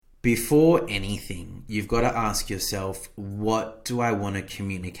Before anything, you've got to ask yourself, what do I want to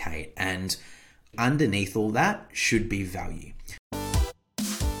communicate? And underneath all that should be value.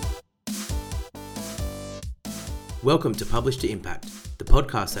 Welcome to Publish to Impact, the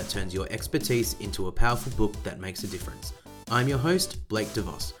podcast that turns your expertise into a powerful book that makes a difference. I'm your host, Blake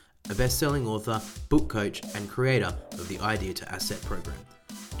DeVos, a best-selling author, book coach, and creator of the Idea to Asset program.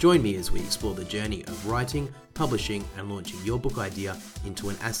 Join me as we explore the journey of writing, publishing, and launching your book idea into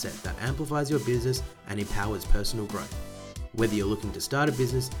an asset that amplifies your business and empowers personal growth. Whether you're looking to start a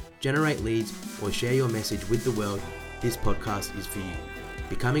business, generate leads, or share your message with the world, this podcast is for you.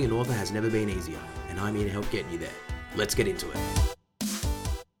 Becoming an author has never been easier, and I'm here to help get you there. Let's get into it.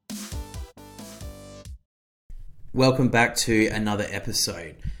 Welcome back to another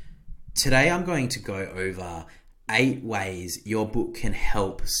episode. Today I'm going to go over 8 ways your book can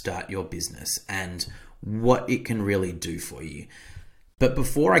help start your business and what it can really do for you. But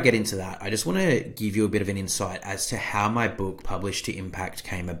before I get into that, I just want to give you a bit of an insight as to how my book Publish to Impact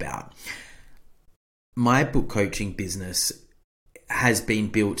came about. My book coaching business has been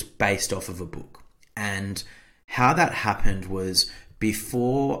built based off of a book, and how that happened was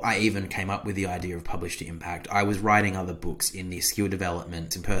before I even came up with the idea of Publish to Impact, I was writing other books in the skill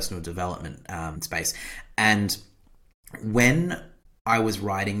development and personal development space. And when I was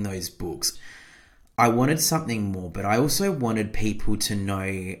writing those books, I wanted something more, but I also wanted people to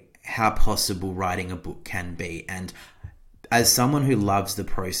know how possible writing a book can be. And as someone who loves the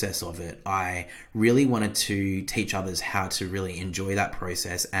process of it, I really wanted to teach others how to really enjoy that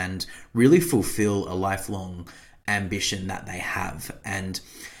process and really fulfill a lifelong ambition that they have. And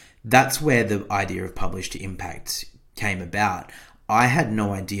that's where the idea of Publish to Impact came about. I had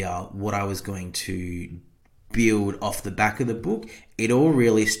no idea what I was going to build off the back of the book. It all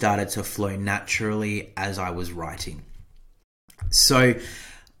really started to flow naturally as I was writing. So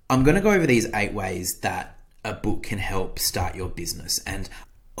I'm going to go over these 8 ways that a book can help start your business, and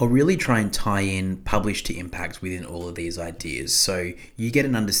I'll really try and tie in Publish to Impact within all of these ideas so you get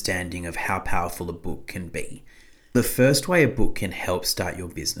an understanding of how powerful a book can be. The first way a book can help start your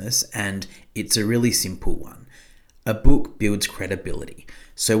business, and it's a really simple one. A book builds credibility.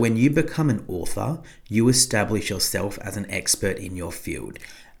 So when you become an author, you establish yourself as an expert in your field.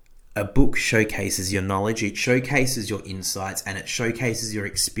 A book showcases your knowledge, it showcases your insights, and it showcases your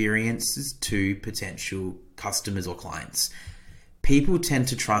experiences to potential customers or clients. People tend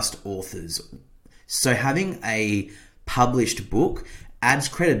to trust authors. So having a published book adds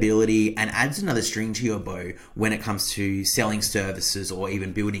credibility and adds another string to your bow when it comes to selling services or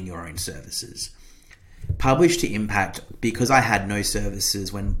even building your own services. Publish to Impact, because I had no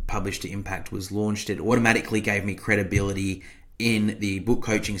services when Publish to Impact was launched, it automatically gave me credibility in the book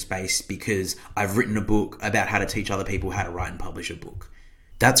coaching space because I've written a book about how to teach other people how to write and publish a book.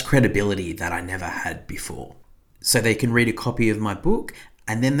 That's credibility that I never had before. So they can read a copy of my book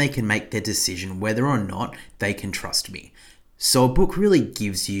and then they can make their decision whether or not they can trust me. So a book really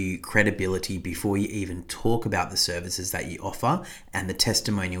gives you credibility before you even talk about the services that you offer and the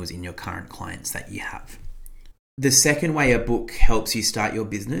testimonials in your current clients that you have. The second way a book helps you start your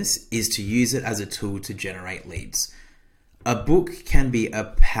business is to use it as a tool to generate leads. A book can be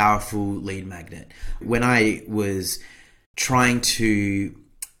a powerful lead magnet. When I was trying to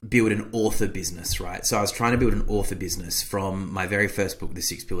build an author business, right? So I was trying to build an author business from my very first book, The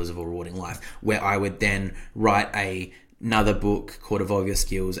 6 Pillars of a Rewarding Life, where I would then write another book called Evolve Your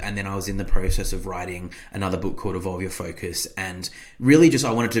Skills, and then I was in the process of writing another book called Evolve Your Focus, and really just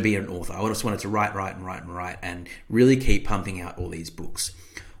I wanted to be an author. I just wanted to write and really keep pumping out all these books.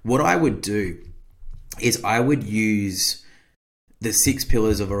 What I would do is I would use the 6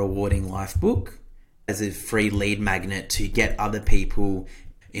 Pillars of a Rewarding Life book as a free lead magnet to get other people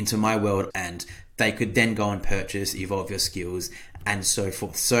into my world, and they could then go and purchase Evolve Your Skills and so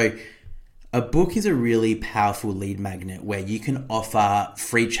forth. So a book is a really powerful lead magnet where you can offer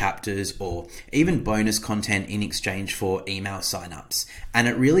free chapters or even bonus content in exchange for email signups. And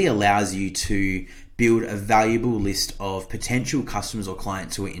it really allows you to build a valuable list of potential customers or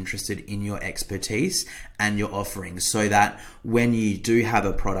clients who are interested in your expertise and your offerings, so that when you do have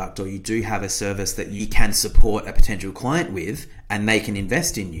a product or you do have a service that you can support a potential client with and they can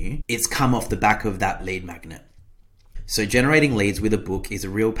invest in you, it's come off the back of that lead magnet. So generating leads with a book is a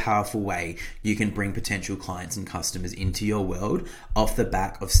real powerful way you can bring potential clients and customers into your world off the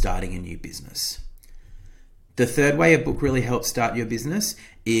back of starting a new business. The third way a book really helps start your business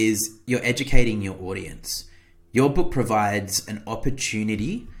is you're educating your audience. Your book provides an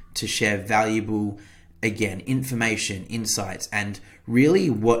opportunity to share valuable, again, information, insights, and really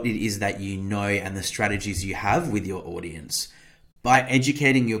what it is that you know and the strategies you have with your audience. By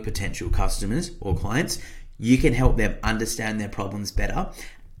educating your potential customers or clients, you can help them understand their problems better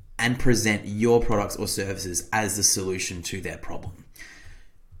and present your products or services as the solution to their problem.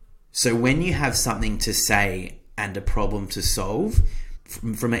 So when you have something to say and a problem to solve,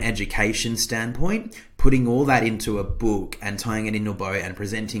 from an education standpoint, putting all that into a book and tying it into a bow and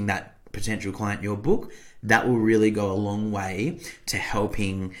presenting that potential client your book, that will really go a long way to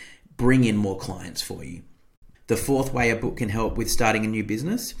helping bring in more clients for you. The fourth way a book can help with starting a new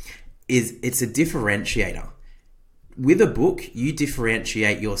business is it's a differentiator. With a book, you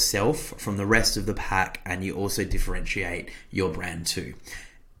differentiate yourself from the rest of the pack, and you also differentiate your brand too.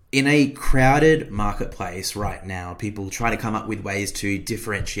 In a crowded marketplace right now, people try to come up with ways to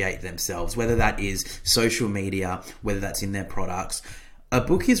differentiate themselves, whether that is social media, whether that's in their products. A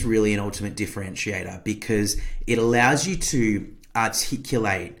book is really an ultimate differentiator because it allows you to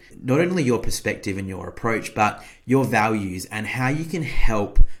articulate not only your perspective and your approach, but your values and how you can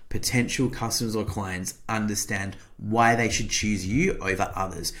help potential customers or clients understand why they should choose you over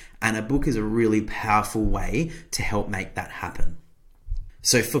others. And a book is a really powerful way to help make that happen.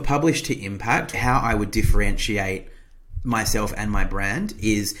 So for Publish to Impact, how I would differentiate myself and my brand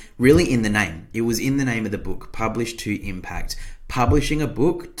is really in the name. It was in the name of the book, Publish to Impact. Publishing a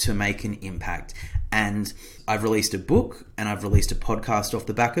book to make an impact. And I've released a book and I've released a podcast off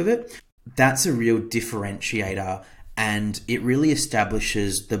the back of it. That's a real differentiator, and it really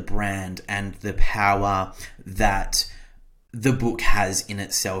establishes the brand and the power that the book has in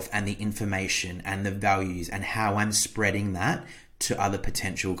itself, and the information and the values, and how I'm spreading that to other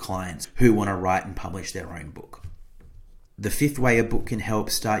potential clients who want to write and publish their own book. The fifth way a book can help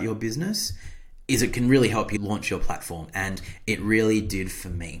start your business is it can really help you launch your platform, and it really did for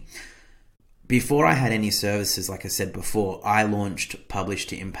me. Before I had any services, like I said before, I launched Publish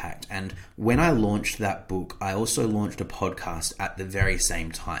to Impact, and when I launched that book, I also launched a podcast at the very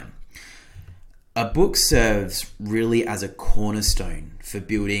same time. A book serves really as a cornerstone for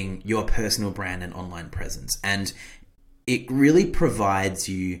building your personal brand and online presence, and it really provides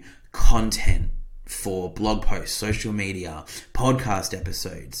you content for blog posts, social media, podcast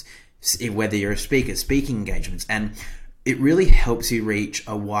episodes, whether you're a speaker, speaking engagements, and it really helps you reach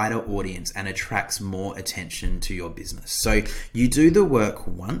a wider audience and attracts more attention to your business. So you do the work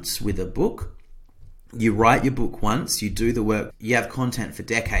once with a book, you write your book once, you do the work, you have content for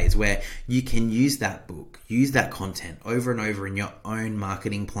decades where you can use that book, use that content over and over in your own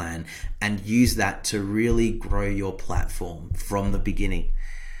marketing plan, and use that to really grow your platform from the beginning.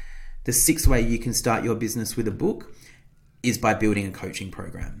 The sixth way you can start your business with a book is by building a coaching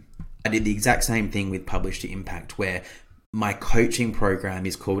program. I did the exact same thing with Publish to Impact, where my coaching program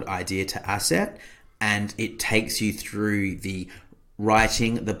is called Idea to Asset, and it takes you through the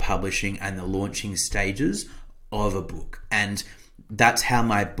writing, the publishing, and the launching stages of a book. And that's how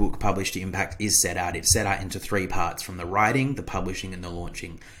my book Publish to Impact is set out. It's set out into three parts: from the writing, the publishing, and the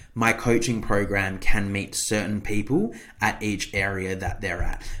launching. My coaching program can meet certain people at each area that they're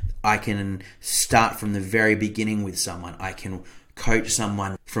at. I can start from the very beginning with someone. I can coach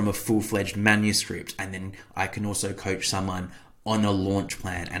someone from a full-fledged manuscript, and then I can also coach someone on a launch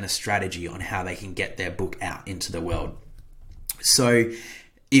plan and a strategy on how they can get their book out into the world. So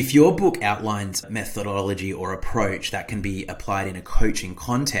if your book outlines methodology or approach that can be applied in a coaching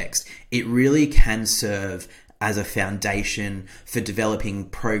context, it really can serve as a foundation for developing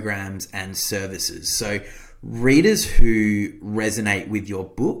programs and services. So readers who resonate with your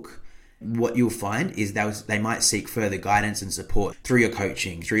book, what you'll find is they might seek further guidance and support through your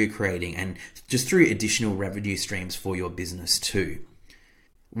coaching, through your creating, and just through additional revenue streams for your business too.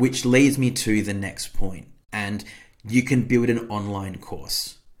 Which leads me to the next point, and you can build an online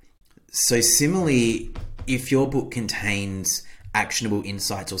course. So similarly, if your book contains actionable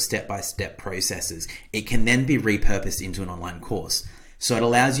insights or step-by-step processes, it can then be repurposed into an online course. So it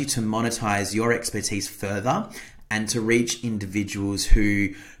allows you to monetize your expertise further and to reach individuals who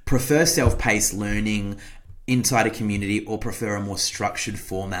prefer self-paced learning inside a community or prefer a more structured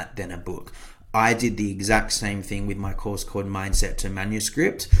format than a book. I did the exact same thing with my course called Mindset to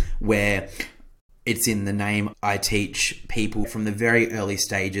Manuscript, where it's in the name. I teach people from the very early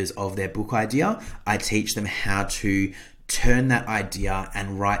stages of their book idea. I teach them how to turn that idea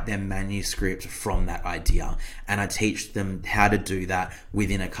and write their manuscript from that idea. And I teach them how to do that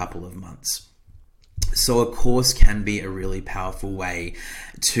within a couple of months. So a course can be a really powerful way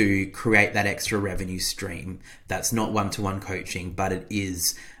to create that extra revenue stream that's not one-to-one coaching, but it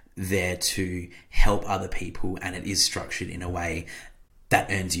is there to help other people, and it is structured in a way that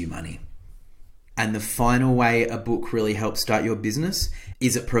earns you money. And the final way a book really helps start your business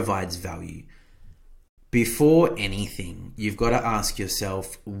is it provides value. Before anything, you've got to ask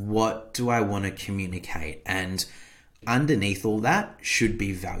yourself, what do I want to communicate? And underneath all that should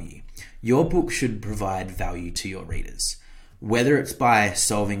be value. Your book should provide value to your readers, whether it's by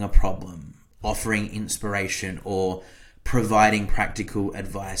solving a problem, offering inspiration, or providing practical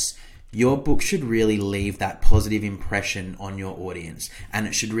advice. Your book should really leave that positive impression on your audience, and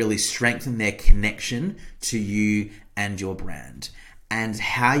it should really strengthen their connection to you and your brand. And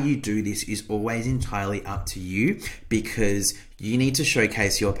how you do this is always entirely up to you, because you need to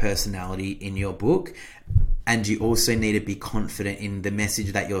showcase your personality in your book, and you also need to be confident in the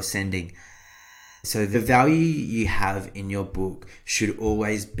message that you're sending. So the value you have in your book should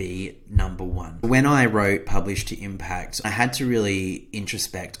always be number one. When I wrote Publish to Impact, I had to really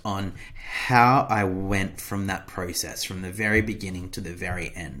introspect on how I went from that process, from the very beginning to the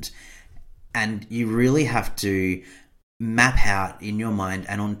very end. And you really have to map out in your mind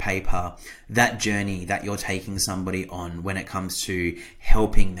and on paper that journey that you're taking somebody on when it comes to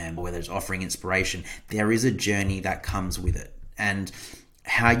helping them, whether it's offering inspiration. There is a journey that comes with it. And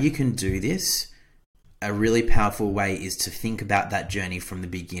how you can do this, a really powerful way, is to think about that journey from the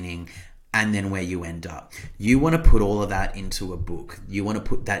beginning and then where you end up. You want to put all of that into a book. You want to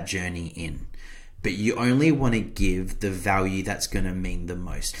put that journey in. But you only want to give the value that's going to mean the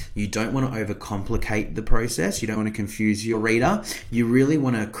most. You don't want to overcomplicate the process. You don't want to confuse your reader. You really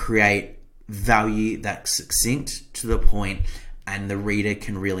want to create value that's succinct, to the point, and the reader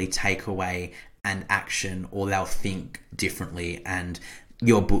can really take away an action, or they'll think differently, and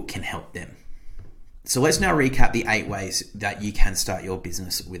your book can help them. So let's now recap the 8 ways that you can start your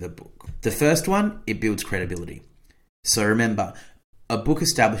business with a book. The first one, it builds credibility. So remember, a book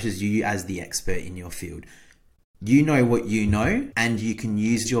establishes you as the expert in your field. You know what you know, and you can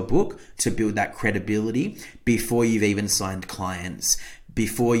use your book to build that credibility before you've even signed clients,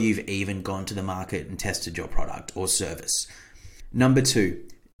 before you've even gone to the market and tested your product or service. Number 2,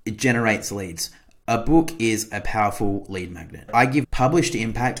 it generates leads. A book is a powerful lead magnet. I give Publish to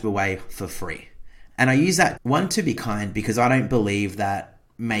Impact away for free. And I use that, one, to be kind, because I don't believe that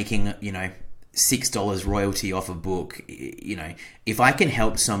making, $6 royalty off a book, if I can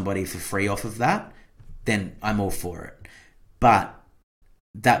help somebody for free off of that, then I'm all for it. But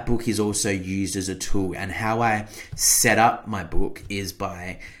that book is also used as a tool, and how I set up my book is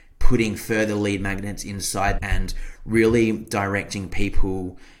by putting further lead magnets inside and really directing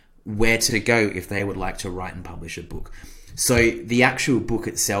people where to go if they would like to write and publish a book. So the actual book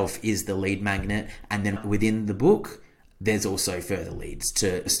itself is the lead magnet, and then within the book, there's also further leads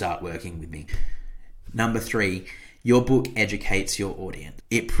to start working with me. Number 3, your book educates your audience.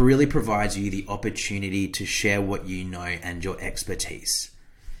 It really provides you the opportunity to share what you know and your expertise.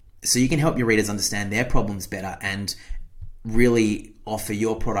 So you can help your readers understand their problems better and really offer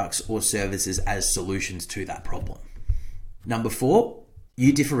your products or services as solutions to that problem. Number 4,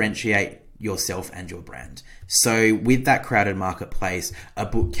 you differentiate yourself and your brand. So with that crowded marketplace, a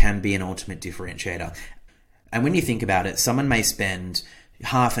book can be an ultimate differentiator. And when you think about it, someone may spend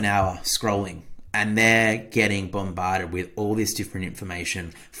half an hour scrolling, and they're getting bombarded with all this different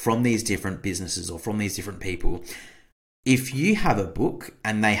information from these different businesses or from these different people. If you have a book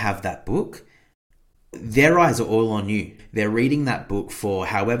and they have that book, their eyes are all on you. They're reading that book for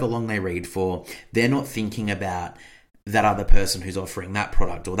however long they read for. They're not thinking about that other person who's offering that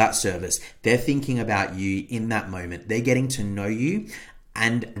product or that service. They're thinking about you in that moment. They're getting to know you.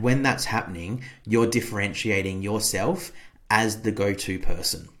 And when that's happening, you're differentiating yourself as the go-to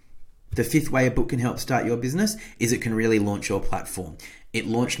person. The 5th way a book can help start your business is it can really launch your platform. It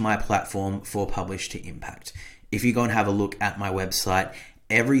launched my platform for Publish to Impact. If you go and have a look at my website,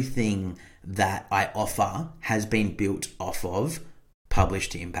 everything that I offer has been built off of Publish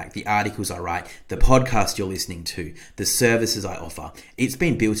to Impact. The articles I write, the podcast you're listening to, the services I offer. It's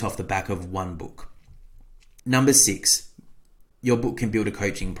been built off the back of one book. Number 6, your book can build a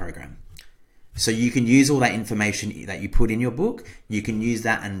coaching program. So you can use all that information that you put in your book, you can use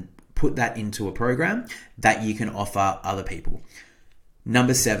that and put that into a program that you can offer other people.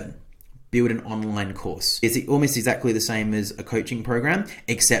 Number 7, build an online course. It's almost exactly the same as a coaching program,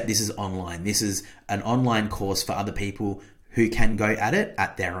 except this is online. This is an online course for other people who can go at it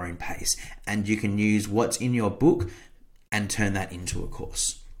at their own pace. And you can use what's in your book and turn that into a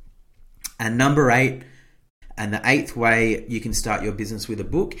course. And number 8, and the 8th way you can start your business with a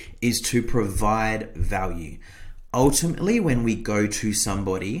book is to provide value. Ultimately, when we go to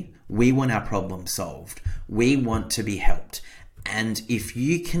somebody, we want our problem solved. We want to be helped. And if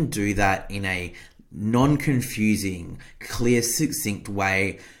you can do that in a non-confusing, clear, succinct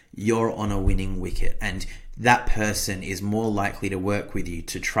way, you're on a winning wicket. And that person is more likely to work with you,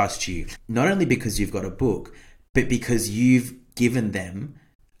 to trust you, not only because you've got a book, but because you've given them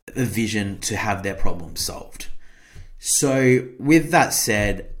a vision to have their problem solved. So with that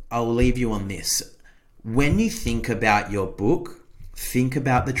said, I'll leave you on this. When you think about your book, think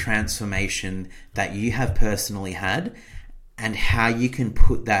about the transformation that you have personally had and how you can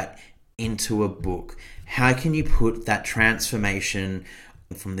put that into a book. How can you put that transformation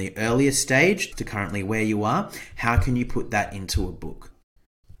from the earliest stage to currently where you are? How can you put that into a book?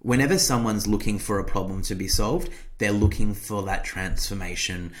 Whenever someone's looking for a problem to be solved, they're looking for that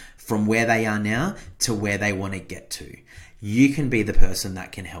transformation from where they are now to where they want to get to. You can be the person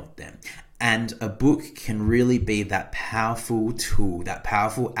that can help them. And a book can really be that powerful tool, that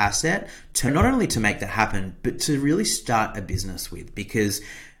powerful asset to not only to make that happen, but to really start a business with. Because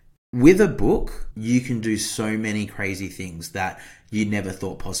with a book, you can do so many crazy things that you never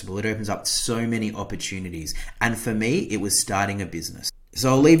thought possible. It opens up so many opportunities. And for me, it was starting a business. So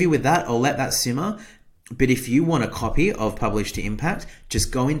I'll leave you with that. I'll let that simmer. But if you want a copy of Publish to Impact,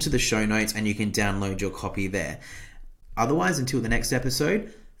 just go into the show notes and you can download your copy there. Otherwise, until the next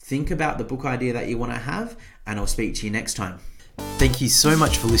episode, think about the book idea that you want to have, and I'll speak to you next time. Thank you so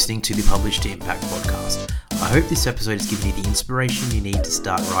much for listening to the Publish to Impact podcast. I hope this episode has given you the inspiration you need to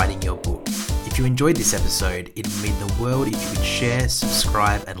start writing your book. If you enjoyed this episode, it would mean the world if you could share,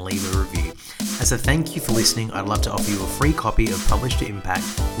 subscribe, and leave a review. As a thank you for listening, I'd love to offer you a free copy of Publish to Impact,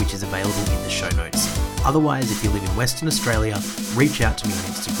 which is available in the show notes. Otherwise, if you live in Western Australia, reach out to me on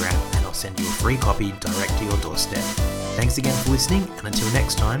Instagram and I'll send you a free copy direct to your doorstep. Thanks again for listening, and until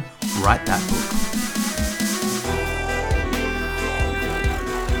next time, write that book.